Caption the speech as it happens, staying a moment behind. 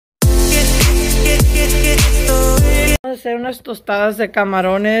Vamos a hacer unas tostadas de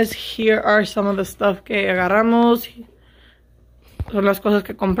camarones. Here are some of the stuff que agarramos. Son las cosas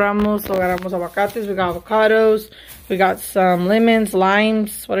que compramos. So agarramos aguacates. We got avocados. We got some lemons,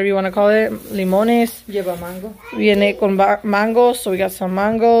 limes, whatever you want to call it. Limones. Lleva mango. Viene con mangoes. So we got some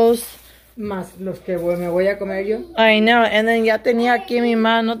mangoes. Más los que me voy a comer yo. I know. And then ya tenía aquí mi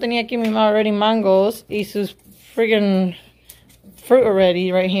mamá. No tenía aquí mi mamá already mangoes. Y sus friggin' fruit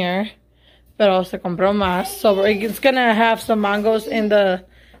already right here. Pero se compró más. So it's gonna have some mangoes in the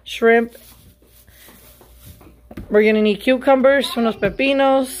shrimp. We're gonna need cucumbers, unos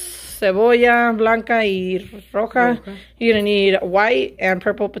pepinos, cebolla blanca y roja. You're gonna need white and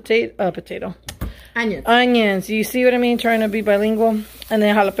purple potato. Onions. Onions. You see what I mean? Trying to be bilingual. And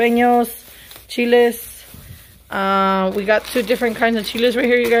then jalapenos, chiles. We got 2 different kinds of chiles right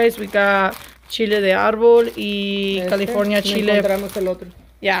here, you guys. We got chile de árbol y California chile. Encontramos el otro.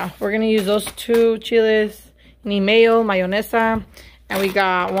 Yeah, we're gonna use those 2 chiles. Ni mayo, mayonesa. And we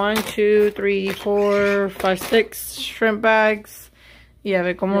got 1, 2, 3, 4, 5, 6 shrimp bags. Y a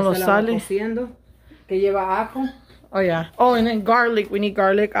ver cómo lo sale. Que lleva ajo. Oh, yeah. Oh, and then garlic. We need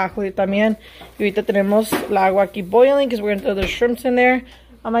garlic, ajo también. Y ahorita tenemos la agua aquí boiling because we're going to throw the shrimps in there.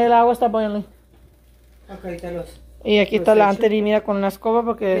 Amaya, el agua está boiling. Okay, te los. Y aquí está la Anteri, mira, con una escoba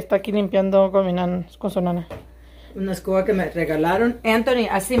porque está aquí limpiando con su nana. Una escoba que me regalaron. Anthony,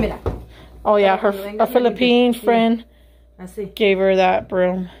 así, mira. Oh, yeah. A Philippine friend así. Gave her that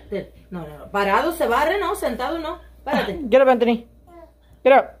broom. No. Parado se barre, no. Sentado, no. Párate. Get up, Anthony.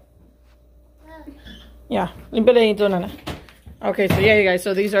 Get up. Yeah, limpiadito, nana. Okay, so yeah, you guys.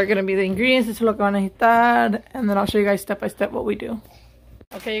 So these are going to be the ingredients. This is lo que van a necesitar. And then I'll show you guys step by step what we do.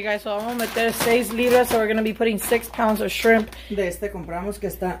 Okay, you guys. So I'm going to meter 6 libras. So we're going to be putting 6 pounds of shrimp. De este compramos que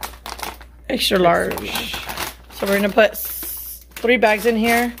está extra large. So we're going to put 3 bags in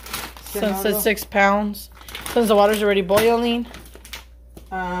here. Since it's 6 pounds. Since the water's already boiling.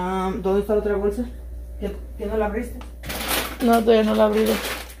 ¿Dónde está la otra bolsa? ¿Que no la abriste? No, todavía no la abrí.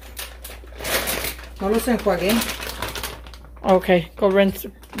 No los enjuagué. Okay, go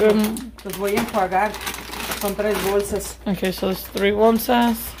rinse. Los voy a enjuagar. Son 3 bolsas. Okay, so it's 3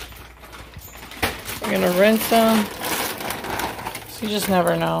 bolsas. We're gonna rinse them. You just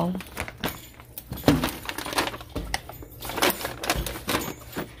never know.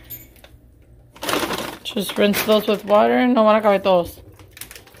 Just rinse those with water. No van a caber todos.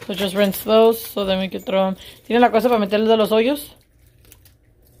 So just rinse those so then we can throw them. ¿Tiene la cosa para meterle de los hoyos?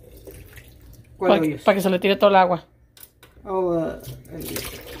 ¿Cuál hoyos? Para que se le tire todo el agua. Oh,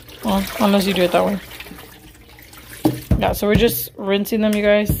 well, unless you do it that way. Yeah, so we're just rinsing them, you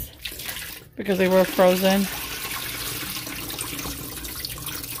guys, because they were frozen.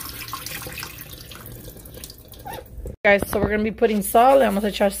 Guys, so we're going to be putting salt. Le vamos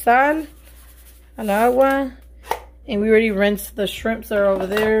a echar sal al agua. And we already rinsed the shrimps that are over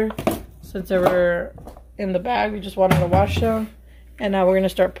there. Since they were in the bag, we just wanted to wash them. And now we're going to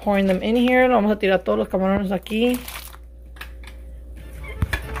start pouring them in here. Vamos a tirar todos los camarones aquí.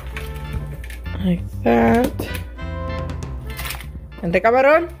 Like that. ¿Vente,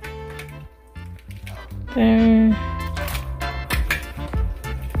 camarón? There.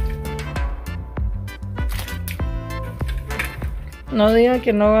 No digan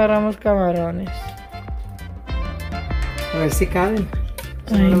que no agarramos camarones. A ver si caben.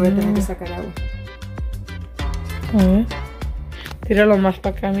 Si no, le voy a tener que sacar agua. A ver. Tíralo más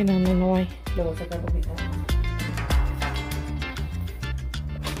para acá, mira, no hay. Le voy a sacar poquito.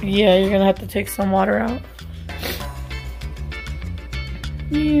 Yeah, you're gonna have to take some water out.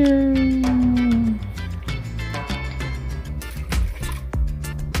 Yeah.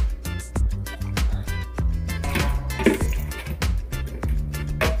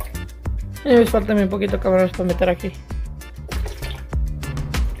 Y me falta un poquito de camarones para meter aquí.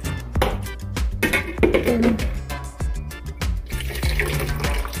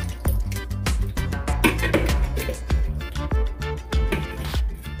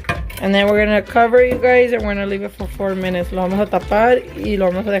 And then we're gonna cover, you guys, and we're gonna leave it for 4 minutes. Lo vamos a tapar y lo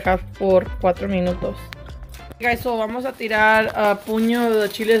vamos a dejar por 4 minutos. Okay, guys, so vamos a tirar puño de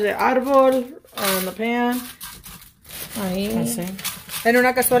chiles de árbol on the pan. Ahí. Así. En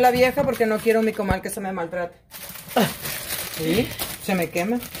una cazuela vieja porque no quiero mi comal que se me maltrate. ¿Sí? Se me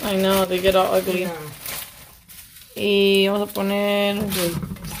quema. I know, they get all ugly. No. Y vamos a poner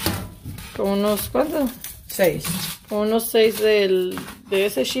como unos, ¿cuántos? 6. Como unos 6 de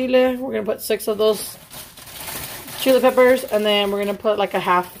ese chile. We're going to put 6 of those chili peppers. And then we're going to put like a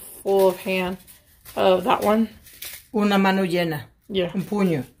half full of hand of that one. Una mano llena. Yeah. Un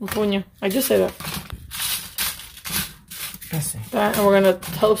puño. Un puño. I just say that. Así. That, and we're going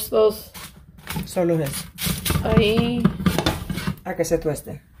to toast those. Solo eso. Ahí. A que se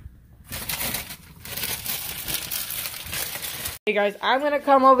tueste. Hey guys, I'm gonna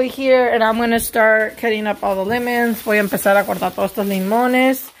come over here and I'm gonna start cutting up all the lemons. Voy a empezar a cortar todos estos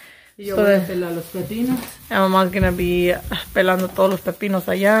limones. Y yo voy a pelar los pepinos. And Mama's gonna be pelando todos los pepinos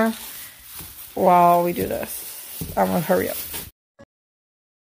allá while we do this. I'm gonna hurry up.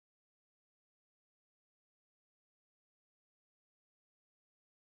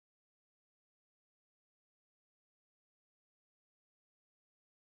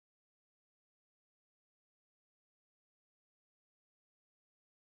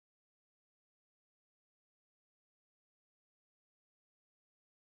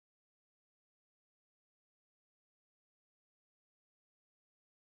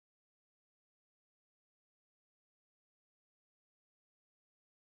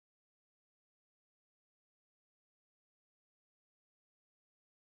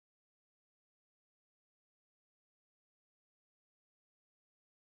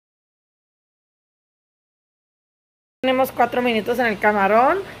 Tenemos 4 minutos en el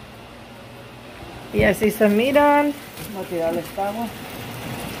camarón. Y así se miran. Voy a tirarle esta agua.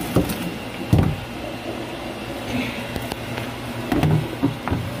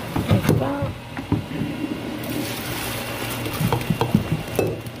 Ahí está.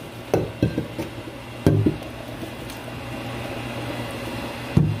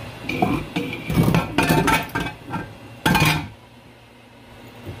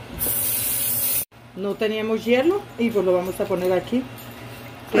 No teníamos hielo y pues lo vamos a poner aquí.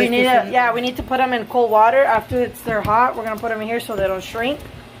 We need to put them in cold water after they're hot. We're going to put them in here so they don't shrink.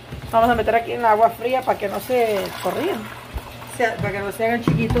 Vamos a meter aquí en agua fría para que no se corrían. O sea, para que no se hagan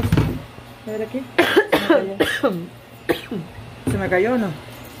chiquitos. A ver aquí. ¿Se me cayó o no?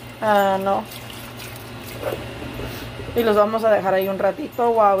 No. Y los vamos a dejar ahí un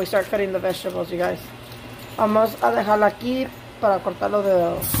ratito while we start cutting the vegetables, you guys. Vamos a dejarla aquí para cortarlo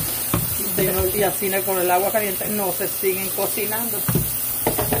de... Y así con el agua caliente no se siguen cocinando,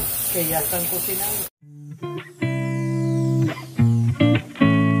 que ya están cocinando.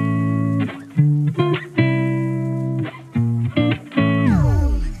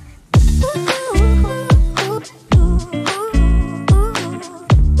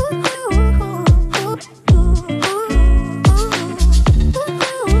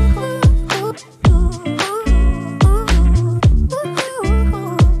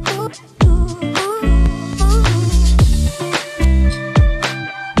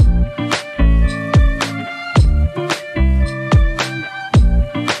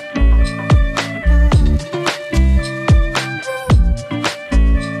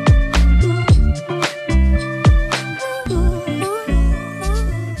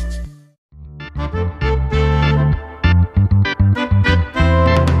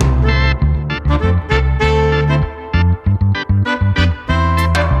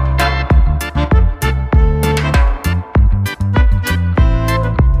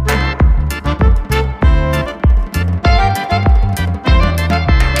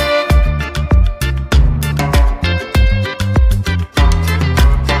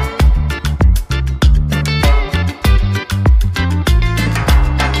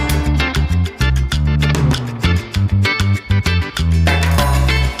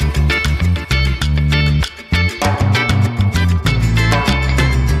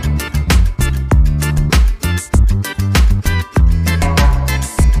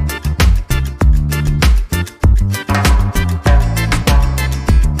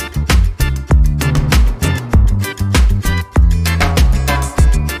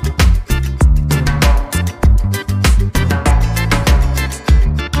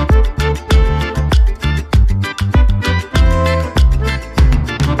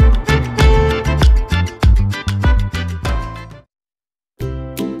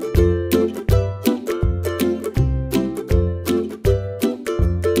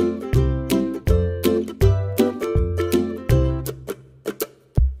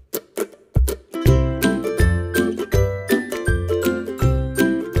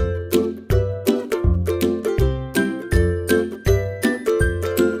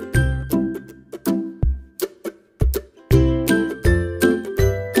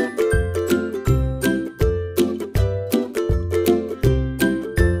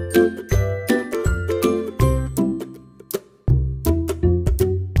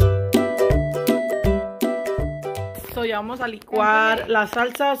 Ya vamos a licuar la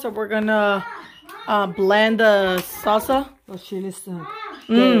salsa. So we're gonna blend the salsa. Los chiles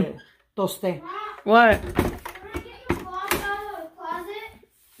que tosté. What?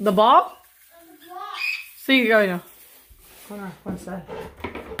 The ball? Sí, Gabriel. Con sal.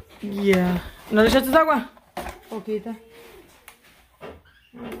 Yeah. ¿No le echaste agua? Poquita.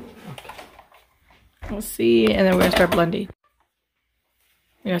 We'll see, and then we're gonna start blending.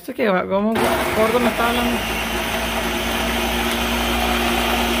 Mira, esto que como gordo me está hablando.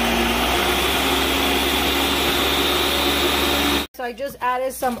 So I just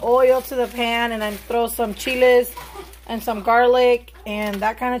added some oil to the pan, and I throw some chiles and some garlic and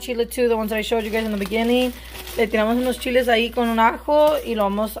that kind of chile too, the ones that I showed you guys in the beginning. Le tiramos unos chiles ahí con un ajo y lo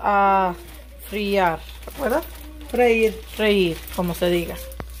vamos a friar. ¿Recuerdas? Freír, como se diga.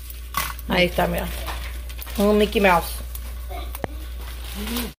 Ahí está, mira. Un Mickey Mouse.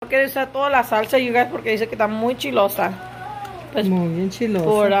 No quiero usar toda la salsa, you guys, porque dice que está muy chilosa. Pues, muy bien chilosa.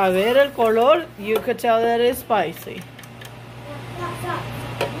 Por ver el color, you could tell that it's spicy.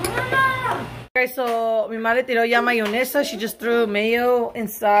 Okay, so mi madre tiró ya mayonesa. She just threw mayo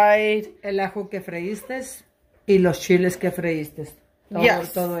inside. El ajo que freíste y los chiles que freíste.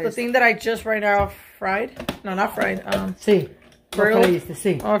 Yes, the thing that I just right now fried. No, not fried. Sí. Grilled.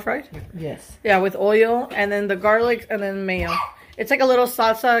 Sí. Oh, fried? Yes. Yeah, with oil and then the garlic and then mayo. It's like a little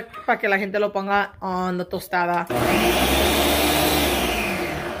salsa para que la gente lo ponga on the tostada.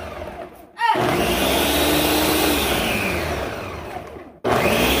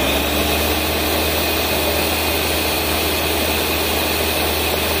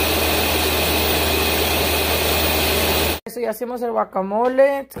 So ya hacemos el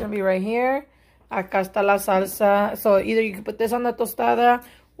guacamole. It's gonna be right here. Acá está la salsa. So either you can put this on the tostada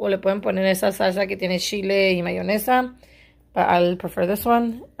o le pueden poner esa salsa que tiene chile y mayonesa. But I'll prefer this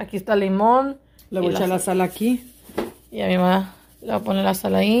one. Aquí está el limón. Le voy a echar la sal aquí. Y a mi mamá le va a poner la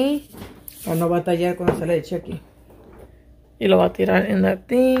sal ahí. Para no batallar cuando se le eche aquí. Y lo va a tirar en that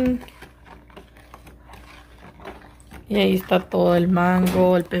thing. Y ahí está todo el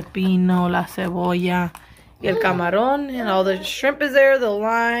mango, el pepino, la cebolla y el camarón. And all the shrimp is there, the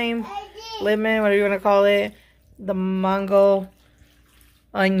lime, lemon, whatever you want to call it. The mango,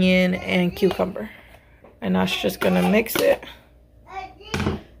 onion, and cucumber. And now she's just going to mix it.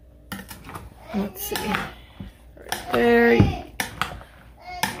 Let's see. Right there.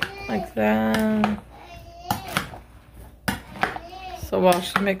 Like that. So while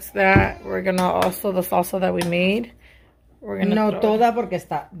she mixes that, we're going to also, the salsa that we made. We're gonna no toda porque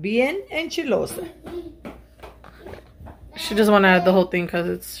está bien enchilosa. She doesn't want to add the whole thing because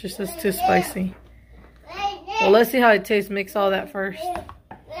it's just too spicy. Well, let's see how it tastes. Mix all that first.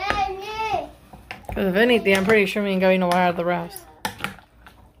 Because if anything, I'm pretty sure me and Gabby know why I add the rest.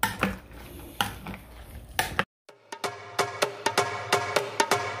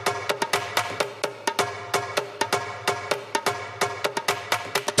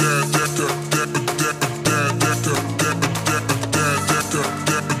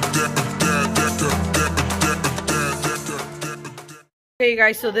 Okay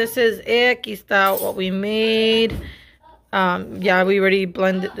guys, so this is it. Aquí está what we made. Yeah, we already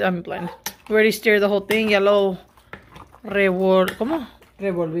blended, we already stirred the whole thing. Ya lo ¿cómo?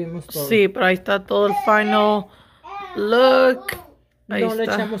 Revolvimos todo. Sí, pero ahí está todo el final look. Ahí no está. Le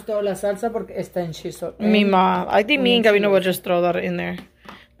echamos toda la salsa porque está enchiloso. Mi mamá, I think me and Gabino will just throw that in there.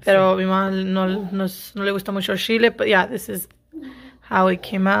 Pero mi mamá no le gusta mucho el chile. But yeah, this is how it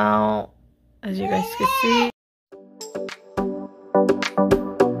came out. As you guys can see.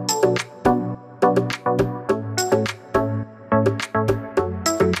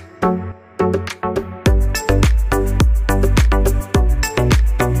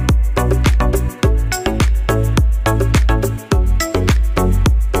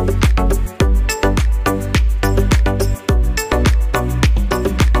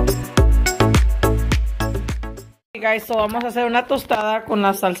 Guys, so vamos a hacer una tostada con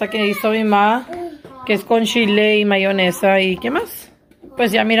la salsa que hizo mi mamá, que es con chile y mayonesa y ¿qué más?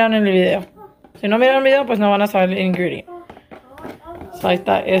 Pues ya miran en el video. Si no miran el video, pues no van a saber el ingredient. So ahí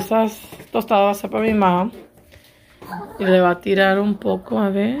está, esas tostadas va a ser para mi mamá. Y le va a tirar un poco, a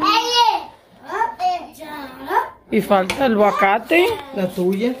ver. Y falta el aguacate. La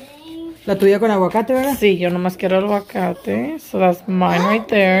tuya. La tuya con aguacate, ¿verdad? Sí, yo nomás quiero el aguacate. So that's mine right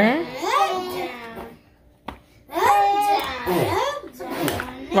there.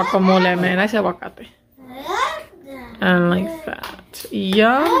 Guacamole, man, ese aguacate. And like that.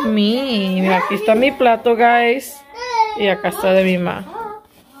 Yummy. Mira, aquí está mi plato, guys. Y acá está de mi mamá.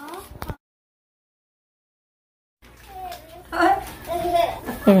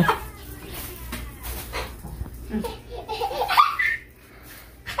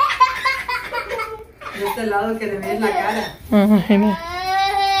 De este lado que le ves la cara.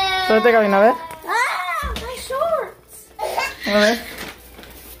 Suéltate, Gabina, a ver. A ver.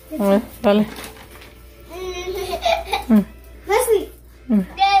 A ver, dale.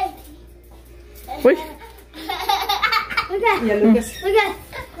 Uy. Y a Lucas.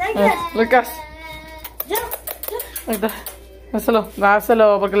 Lucas. Ahí está.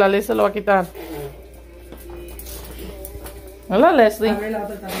 Dáselo, porque la Liz se lo va a quitar. Hola, Leslie. Abre la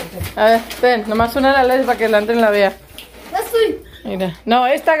otra también. A ver, ven, nomás una a la Leslie para que la entre en la vea. Mira. No,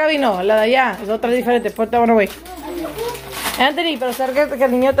 esta Gaby no, la de allá. Es otra diferente. Ponte bueno, güey. Anthony, pero acércate que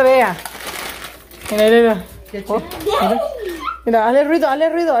el niño te vea. Mira, mira. Qué Oh, chido. mira. Mira, hazle ruido, hazle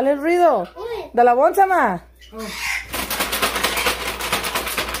ruido, hazle ruido. Da la bolsa más.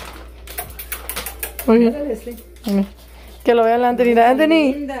 Muy bien. Mira, Leslie. Mira. Que lo vea la Anthony.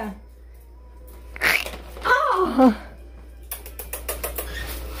 Anthony. Linda.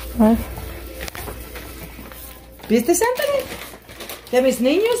 Ah. ¿Viste, Anthony? De mis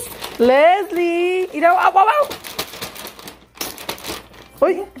niños. Leslie. Mira, wow, wow, wow.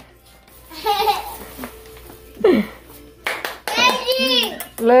 Uy.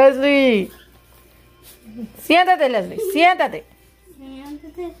 Leslie. Siéntate, Leslie. Siéntate.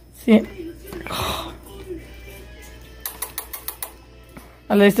 Sí.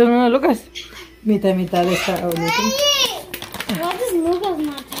 ¿A la diste una Lucas? Mitad de esta.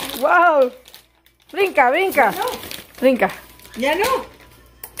 ¡Wow! Brinca, brinca. Brinca. Ya no.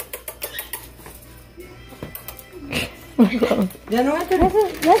 Ya no, Anthony.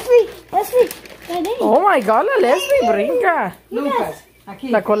 Oh my God, la Leslie brinca. Lucas, aquí.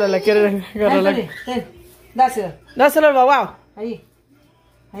 La cola la quiere agarrar. Anthony, ten. Dáselo. Dáselo al babao. Ahí.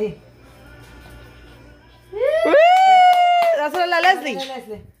 Ahí. Dáselo a la Leslie. Dale,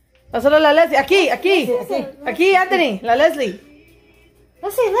 Leslie. Dáselo a la Leslie. Aquí, aquí. Aquí. Aquí, Anthony. La Leslie.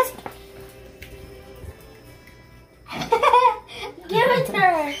 Give it to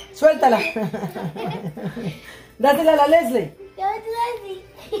her. Suéltala. Dásela a la Leslie. Give it to Leslie.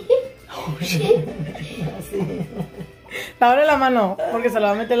 Abre la mano, porque se la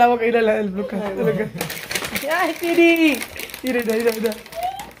va a meter en la boca y ir el Lucas. ¡Ay, Tiri! Mira, mira, mira.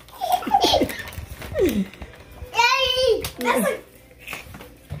 Yay! That's a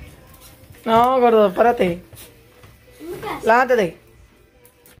No, gordo, párate. Lucas. Levántate.